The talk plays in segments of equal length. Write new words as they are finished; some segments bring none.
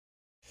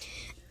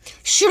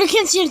Shoot, I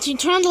can't see anything.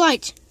 Turn on the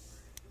light.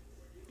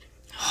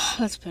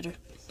 That's better.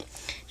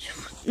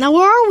 Now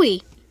where are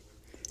we?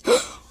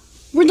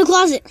 We're in the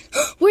closet.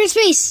 We're in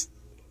space.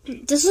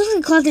 This looks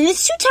like a closet.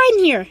 It's too tight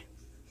in here.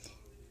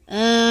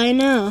 I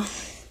know.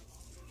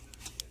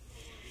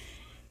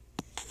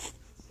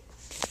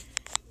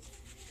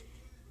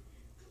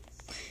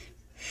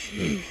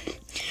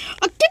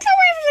 Oh, get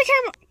away from the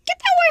camera! Get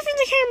away from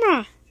the camera!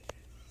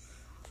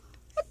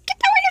 Oh,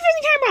 get away from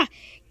the camera!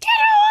 Get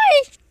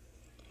away!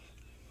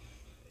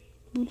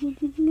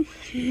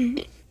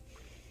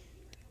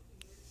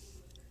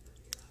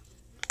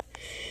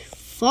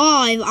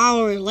 5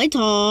 hours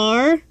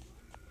later.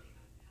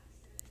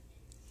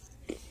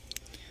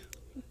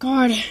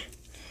 God.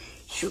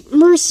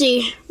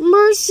 Mercy.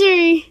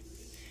 Mercy.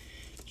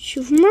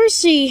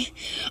 Mercy.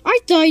 I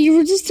thought you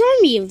were just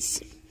telling me.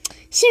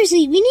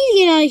 Seriously, we need to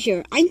get out of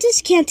here. I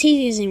just can't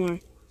take this anymore.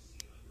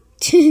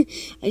 I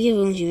give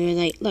it to you. Red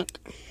light. Look.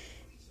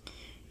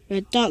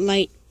 Red dot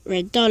light.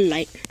 Red dot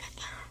light.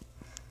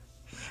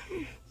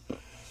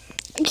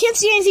 I can't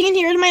see anything in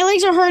here and my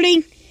legs are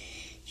hurting.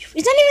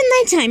 It's not even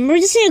nighttime. We're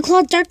just in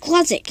a dark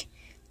closet.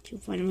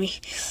 Finally.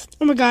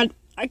 Oh my god.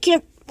 I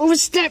can't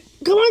overstep.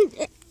 Come on.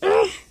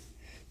 I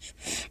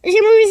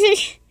can't move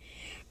anything.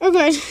 Oh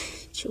god.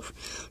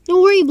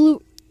 Don't worry,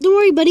 Blue. Don't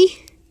worry,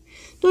 buddy.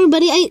 Don't worry,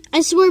 buddy.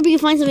 I swear we can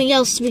find something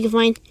else we can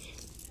find.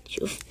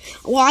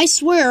 Well, I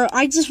swear,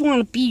 I just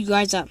want to beat you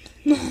guys up.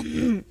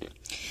 Can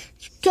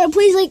I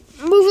please, like,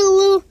 move it a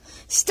little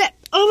step?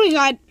 Oh my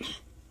god.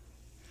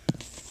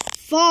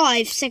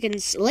 5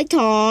 seconds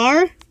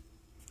later.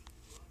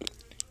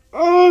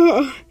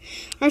 Oh,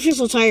 I feel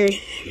so tired.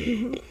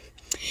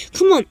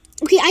 Come on.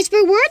 Okay,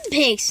 Iceberg, where are the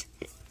pigs?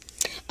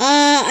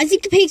 I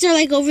think the pigs are,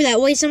 like, over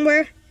that way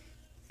somewhere.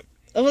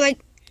 Over, like...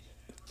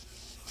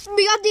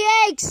 We got the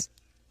eggs!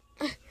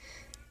 Oh,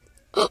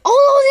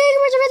 no, the egg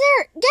birds are right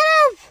there! Get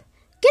up!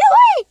 Get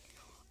away!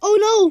 Oh,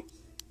 no.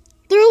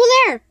 They're over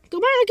there.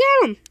 Come on, get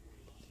them.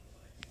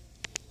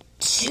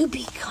 To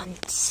be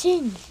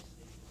continued.